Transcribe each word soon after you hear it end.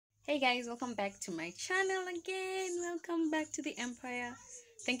Hey guys, welcome back to my channel again. Welcome back to the Empire.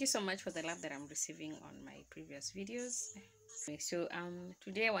 Thank you so much for the love that I'm receiving on my previous videos. So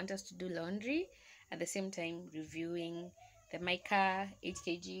today I want us to do laundry at the same time reviewing the Mica 8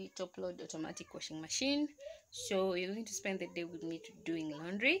 kg top load automatic washing machine. So you're going to spend the day with me doing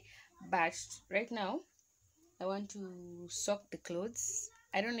laundry, but right now I want to soak the clothes.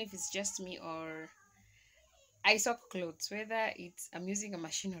 I don't know if it's just me or I soak clothes, whether it's I'm using a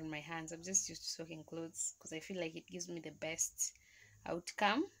machine or my hands. I'm just used to soaking clothes because I feel like it gives me the best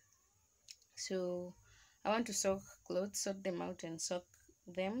outcome. So I want to soak clothes, sort them out and soak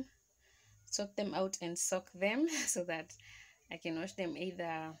them out and soak them so that I can wash them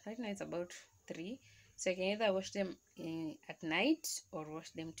either right now it's about 3. So I can either wash them at night or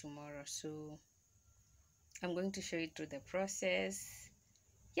wash them tomorrow. So I'm going to show you through the process.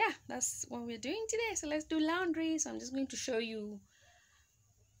 Yeah, that's what we're doing today. So let's do laundry. So I'm just going to show you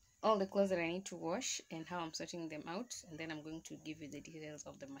all the clothes that I need to wash and how I'm sorting them out, and then I'm going to give you the details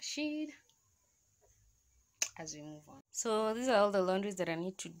of the machine as we move on. So these are all the laundries that I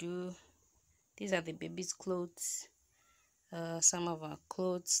need to do. These are the baby's clothes, some of our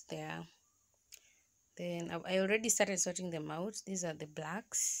clothes there. Then I already started sorting them out. These are the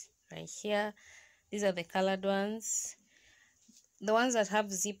blacks right here. These are the colored ones. The ones that have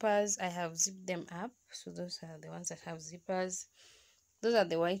zippers, I have zipped them up. So those are the ones that have zippers. Those are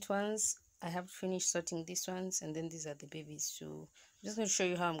the white ones. I have finished sorting these ones, and then these are the babies. So I'm just going to show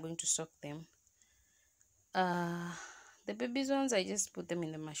you how I'm going to soak them. The babies ones, I just put them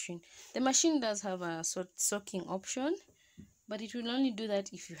in the machine. The machine does have a soaking option, but it will only do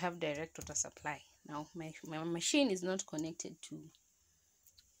that if you have direct water supply. Now my machine is not connected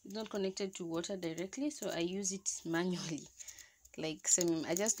to water directly, so I use it manually. Like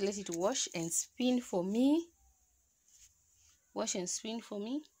I just let it wash and spin for me.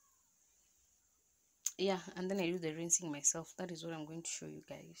 Yeah, and then I do the rinsing myself. That is what I'm going to show you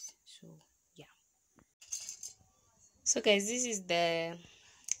guys. So yeah, so guys, this is the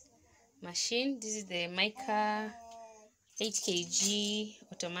machine. This is the Mica 8 kg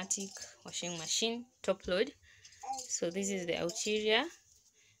automatic washing machine top load. So this is the outerior.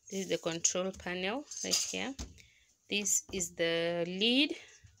 This is the control panel right here. This is the lid.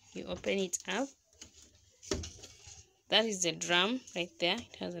 You open it up. That is the drum right there.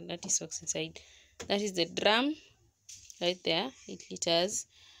 It has a dirty socks inside. That is the drum right there. 8 liters.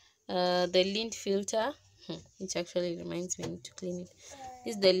 The lint filter, which actually reminds me to clean it.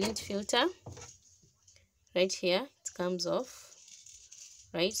 This is the lint filter right here. It comes off,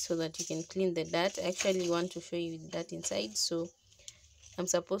 right, so that you can clean the dirt. I actually want to show you the dirt inside, so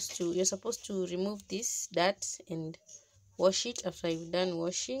you're supposed to remove this dirt and wash it after you've done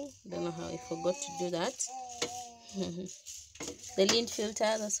washing. Don't know how I forgot to do that. The lint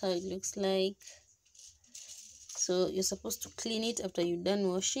filter, that's how it looks like. So you're supposed to clean it after you're done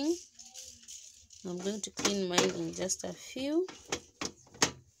washing. I'm going to clean mine in just a few.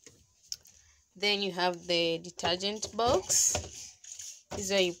 Then you have the detergent box. This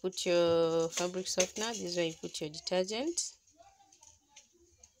is where you put your fabric softener. This is where you put your detergent.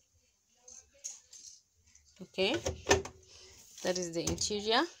 Okay, that is the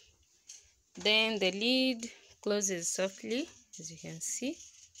interior. Then the lid closes softly, as you can see,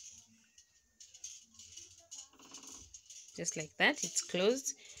 just like that. It's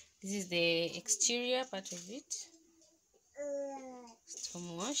closed. This is the exterior part of it.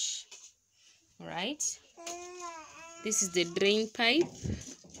 Storm wash. All right, this is the drain pipe.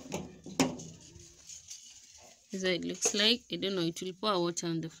 This is what it looks like. I don't know, it will pour water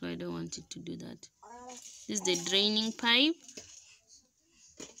on the floor. I don't want it to do that. This is the draining pipe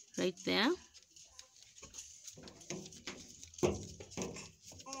right there.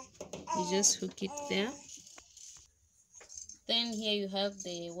 You just hook it there. Then here you have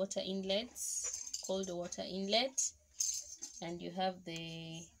the water inlets, cold water inlet, and you have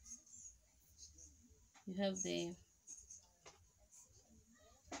the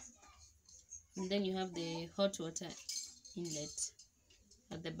and then you have the hot water inlet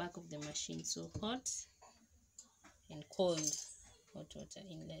at the back of the machine. So hot and cold hot water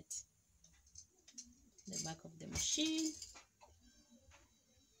inlet, the back of the machine,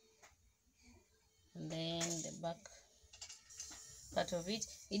 and then the back part of it.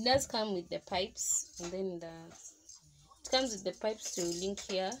 It does come with the pipes, and then it comes with the pipes to link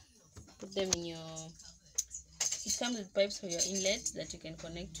here. Put them in your. It comes with pipes for your inlet that you can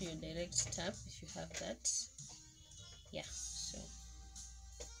connect to your direct tap if you have that. Yeah, so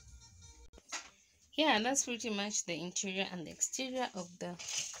yeah, that's pretty much the interior and the exterior of the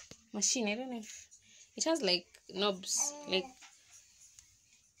machine. I don't know if it has like knobs, like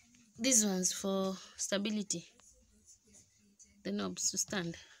these ones for stability, the knobs to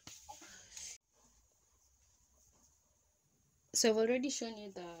stand. So I've already shown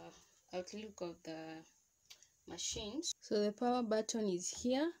you the outlook of the machine. So the power button is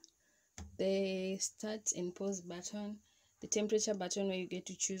here, the start and pause button, the temperature button where you get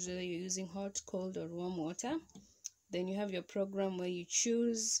to choose whether you're using hot, cold or warm water. Then you have your program where you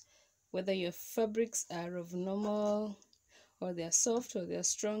choose whether your fabrics are of normal or they're soft or they're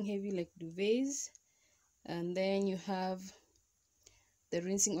strong, heavy like duvets. And then you have the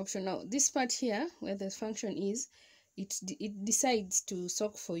rinsing option. Now this part here where the function is, it decides to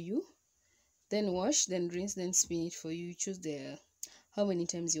soak for you, then wash, then rinse, then spin it for you. You choose the how many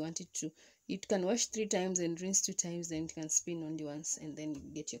times you want it to. It can wash 3 times and rinse 2 times, then it can spin only once, and then you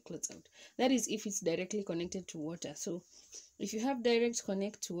get your clothes out. That is if it's directly connected to water. So if you have direct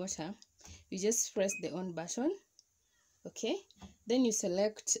connect to water, you just press the on button. Okay, then you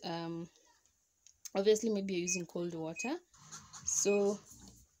select obviously maybe you're using cold water, so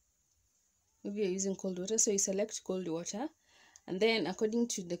so you select cold water, and then according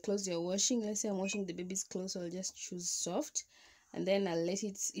to the clothes you're washing, let's say I'm washing the baby's clothes, so I'll just choose soft, and then I'll let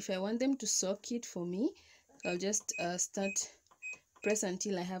it, if I want them to soak it for me, I'll just start press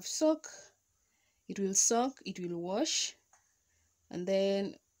until I have soak. It will soak, it will wash, and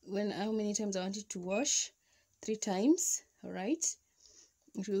then how many times I want it to wash, 3 times. All right,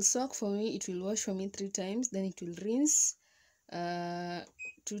 it will soak for me, it will wash for me 3 times, then it will rinse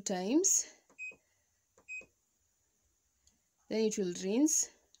 2 times, then it will rinse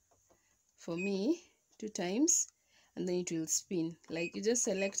for me 2 times, and then it will spin. Like, you just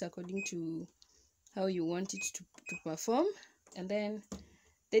select according to how you want it to perform. And then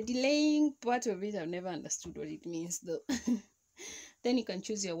the delaying part of it, I've never understood what it means though. Then you can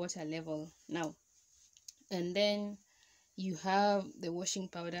choose your water level now, and then you have the washing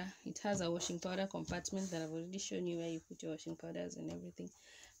powder. It has a washing powder compartment that I've already shown you, where you put your washing powders and everything.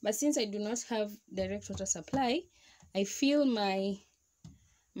 But since I do not have direct water supply, I fill my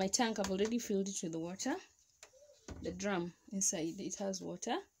tank. I've already filled it with the water. The drum inside it has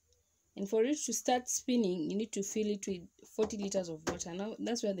water, and for it to start spinning, you need to fill it with 40 liters of water. Now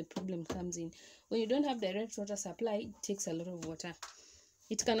that's where the problem comes in. When you don't have direct water supply, it takes a lot of water.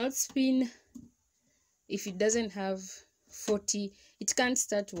 It cannot spin if it doesn't have 40. It can't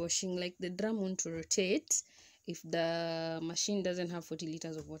start washing, like the drum won't rotate if the machine doesn't have 40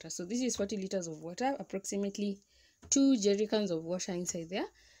 liters of water. So this is 40 liters of water, approximately 2 jerry cans of water inside there.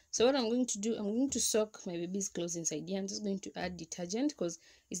 So what I'm going to do, I'm going to soak my baby's clothes inside here. I'm just going to add detergent because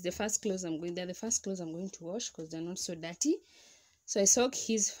it's the first clothes they're the first clothes I'm going to wash because they're not so dirty. So I soak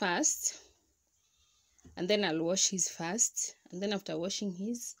his first, and then I'll wash his first, and then after washing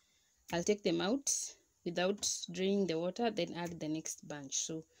his, I'll take them out without draining the water, then add the next bunch.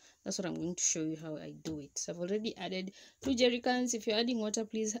 So that's what I'm going to show you how I do it. So I've already added 2 jerry cans. If you're adding water,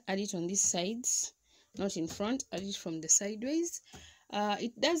 please add it on these sides, not in front. Add it from the sideways.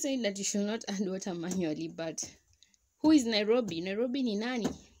 It does say that you should not add water manually, but who is Nairobi? Nairobi ni nani?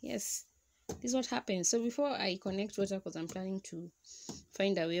 Yes, this is what happens. So before I connect water, because I'm planning to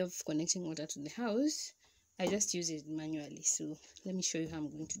find a way of connecting water to the house, I just use it manually. So let me show you how I'm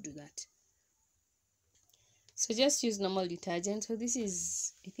going to do that. So just use normal detergent. So this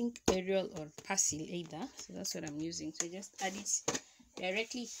is, I think, Ariel or Persil either. So that's what I'm using. So just add it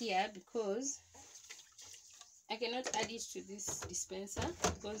directly here because I cannot add it to this dispenser,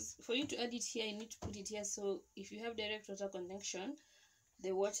 because for you to add it here, you need to put it here. So if you have direct water connection,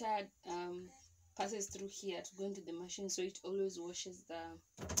 the water passes through here to go into the machine, so it always washes the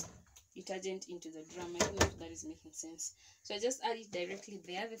detergent into the drum. I don't know if that is making sense. So I just add it directly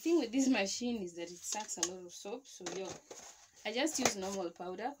there. The thing with this machine is that it sucks a lot of soap. So I just use normal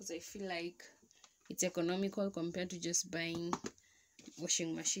powder because I feel like it's economical compared to just buying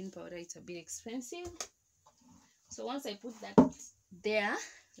washing machine powder. It's a bit expensive. So once I put that there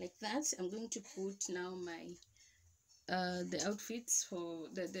like that, I'm going to put now my the outfits for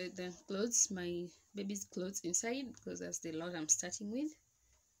the clothes, my baby's clothes inside, because that's the lot I'm starting with.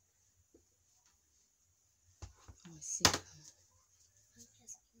 Let me see.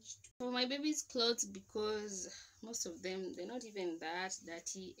 For my baby's clothes, because most of them, they're not even that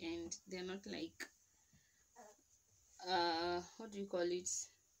dirty, and they're not like what do you call it,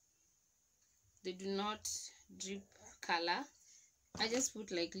 they do not drip color. I just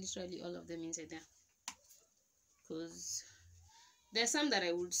put like literally all of them inside there, because there's some that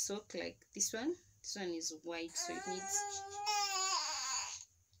I would soak, like this one is white, so it needs,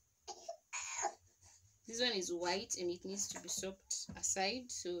 this one is white and it needs to be soaked aside,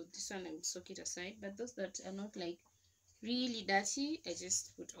 so this one I would soak it aside. But those that are not like really dirty, I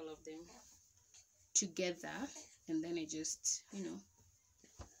just put all of them together and then I just,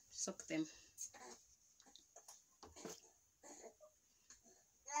 soak them.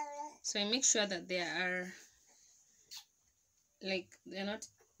 So I make sure that they are like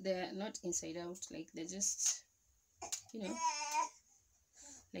they're not inside out, like they're just,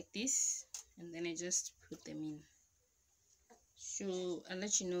 like this, and then I just put them in. So I'll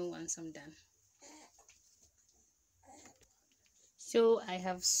let you know once I'm done. So I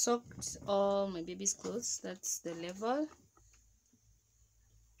have soaked all my baby's clothes. That's the level.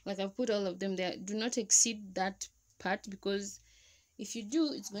 Like I've put all of them there. Do not exceed that part, because if you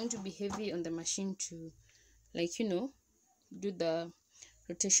do, it's going to be heavy on the machine to, like, do the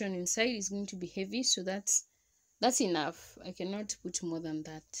rotation inside. Is going to be heavy, so that's enough. I cannot put more than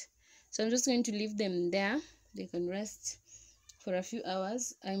that. So I'm just going to leave them there. They can rest for a few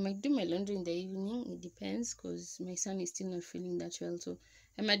hours. I might do my laundry in the evening. It depends, because my son is still not feeling that well, so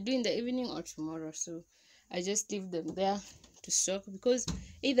I might do in the evening or tomorrow. So I just leave them there to soak, because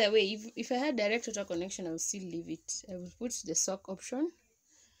either way, if I had direct water connection, I will still leave it. I will put the soak option,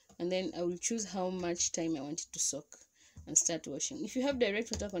 and then I will choose how much time I want it to soak and start washing. If you have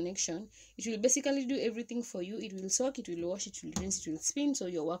direct water connection, it will basically do everything for you. It will soak, it will wash, it will rinse, it will spin. So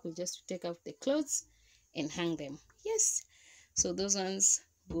your work will just take out the clothes and hang them. Yes, so those ones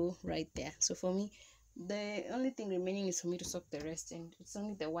go right there. So for me, the only thing remaining is for me to soak the rest, and it's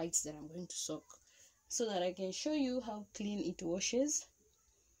only the whites that I'm going to soak, so that I can show you how clean it washes.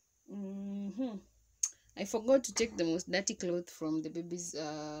 I forgot to take the most dirty cloth from the baby's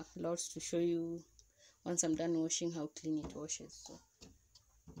lot to show you once I'm done washing how clean it washes. So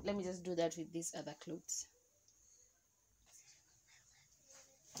let me just do that with these other clothes.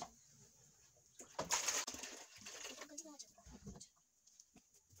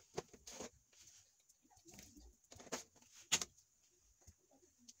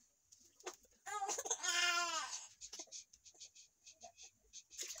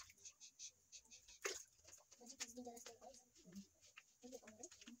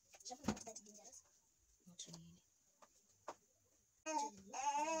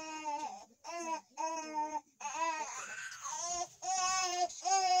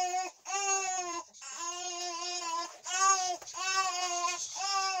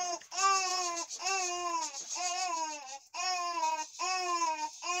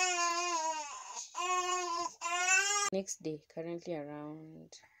 Next day, currently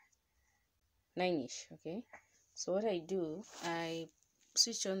around 9ish. Okay, so what I do, I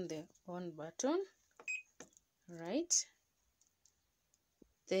switch on the on button, right?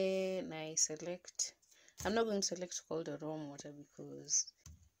 Then I select, I'm not going to select cold or warm water because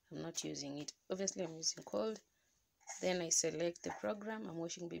I'm not using it. Obviously I'm using cold. Then I select the program. I'm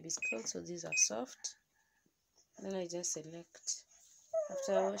washing baby's clothes, so these are soft. Then I just select,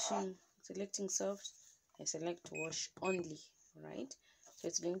 after selecting soft, I select wash only, right? So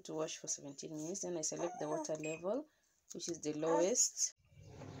it's going to wash for 17 minutes. Then I select the water level, which is the lowest.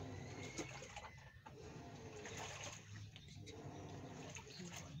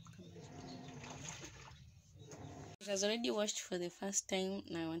 It has already washed for the first time.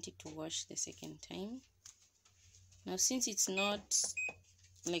 Now I want it to wash the second time. Now since it's not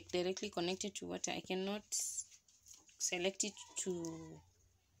like directly connected to water, I cannot select it to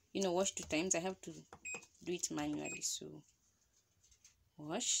wash 2 times. I have to do it manually. So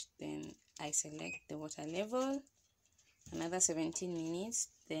wash, then I select the water level, another 17 minutes,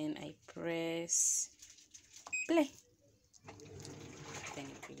 then I press play, then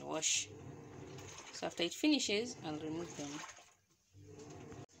it will wash. So after it finishes, I'll remove them.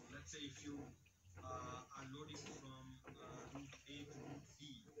 Let's say if you are loading from route A to route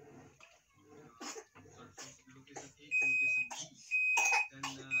B, sorry, from location A to location B, then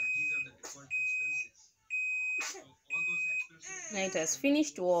these are the default expenses. So all those expenses. Now it has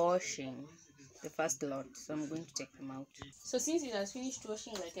finished washing the first lot, so I'm going to take them out. So since it has finished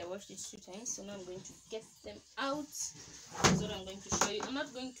washing, like I washed it 2 times, so now I'm going to get them out. That's what I'm going to show you. I'm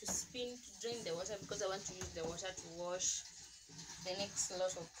not going to spin to drain the water because I want to use the water to wash the next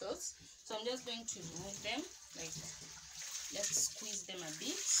lot of clothes. So I'm just going to remove them, like just squeeze them a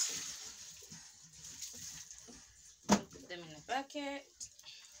bit, put them in a bucket.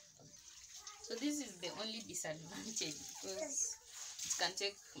 So this is the only disadvantage, because it can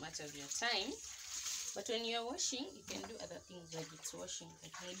take much of your time. But when you're washing, you can do other things like it's washing.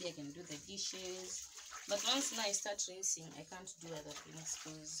 Like maybe I can do the dishes. But once now I start rinsing, I can't do other things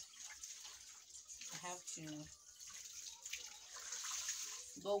because I have to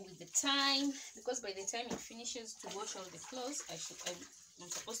go with the time. Because by the time it finishes to wash all the clothes, I'm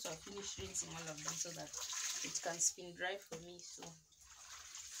supposed to have finished rinsing all of them, so that it can spin dry for me. So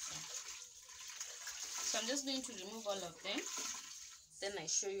yeah. So I'm just going to remove all of them, then I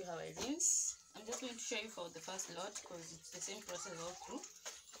show you how I rinse. I'm just going to show you for the first lot because it's the same process all through.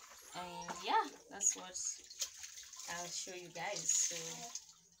 And yeah, that's what I'll show you guys. So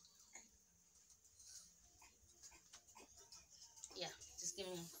yeah, just give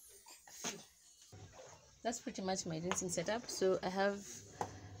me a few. That's pretty much my rinsing setup. So I have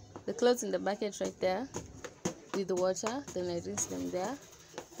the clothes in the bucket right there with the water, then I rinse them there,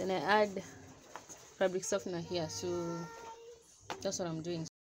 then I add fabric softener here. So that's what I'm doing.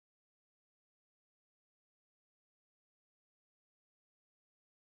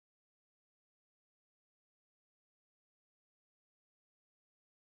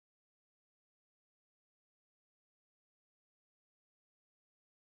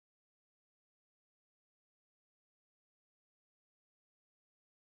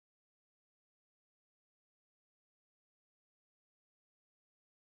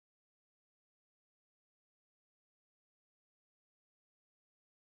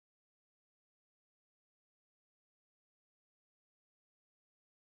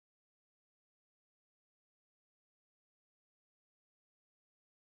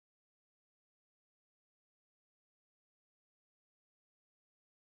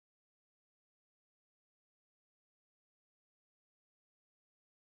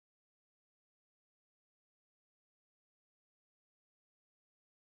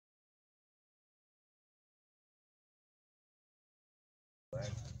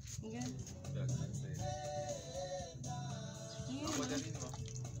 Yeah.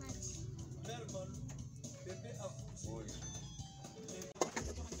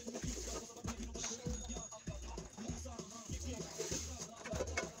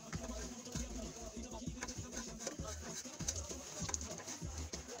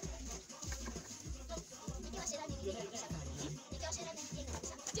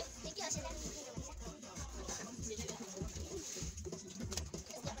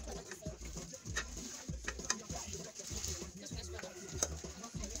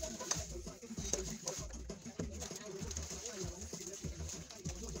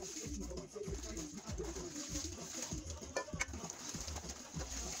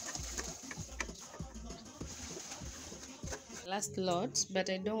 Last lot, but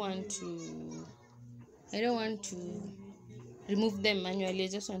I don't want to remove them manually. I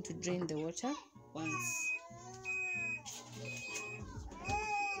just want to drain the water once.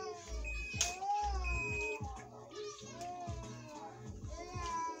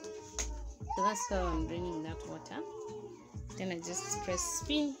 So that's how I'm draining that water. Then I just press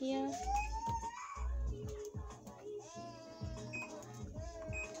spin here.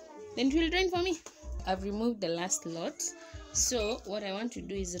 Then it will drain for me. I've removed the last lot. So what I want to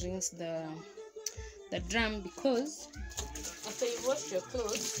do is rinse the drum, because after you wash your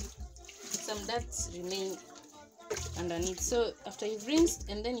clothes, some dirt remain underneath. So after you've rinsed,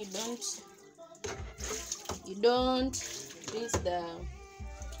 and then you don't rinse the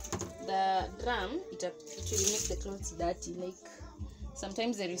drum, it will make the clothes dirty. Like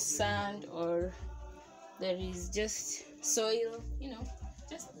sometimes there is sand or there is just soil,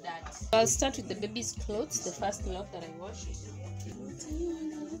 just that. So I'll start with the baby's clothes, the first lot that I washed.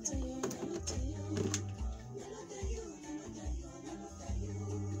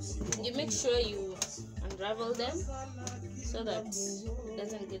 You make sure you unravel them so that it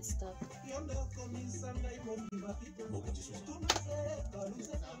doesn't get stuck.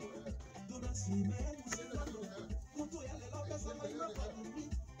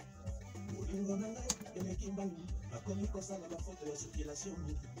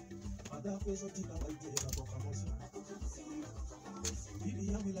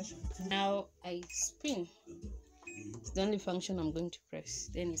 Now I spin. It's the only function I'm going to press.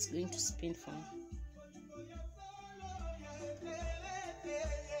 Then it's going to spin for me.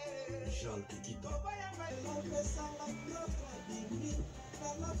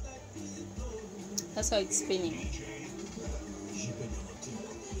 That's how it's spinning.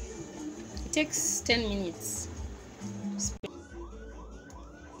 It takes 10 minutes.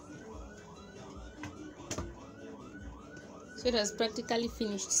 So it has practically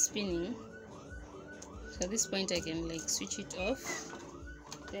finished spinning. So at this point I can switch it off.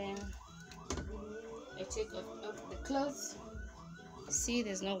 Then I take off the clothes. See,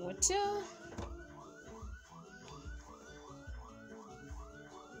 there's no water.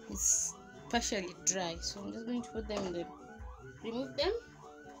 It's partially dry, so I'm just going to put them remove them,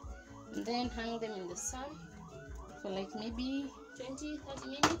 and then hang them in the sun for maybe 20-30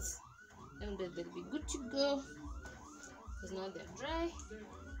 minutes, and then they'll be good to go because now they're dry,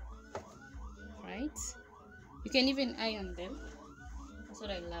 right? You can even iron them. That's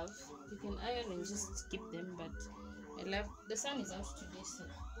what I love. You can iron and just keep them, but I love, the sun is out today, so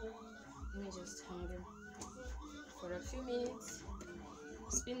let me just hang them for a few minutes,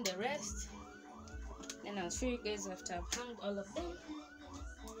 spin the rest, then I'll show you guys after I've hung all of them.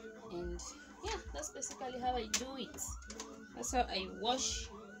 And yeah, that's basically how I do it. That's how I wash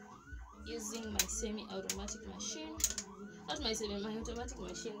using my semi-automatic machine. Not my automatic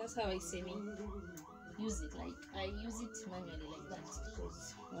machine, that's how I use it. Like I use it manually like that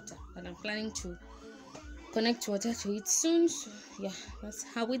because water, but I'm planning to connect water to it soon, so yeah, that's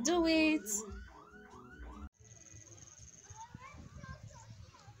how we do it.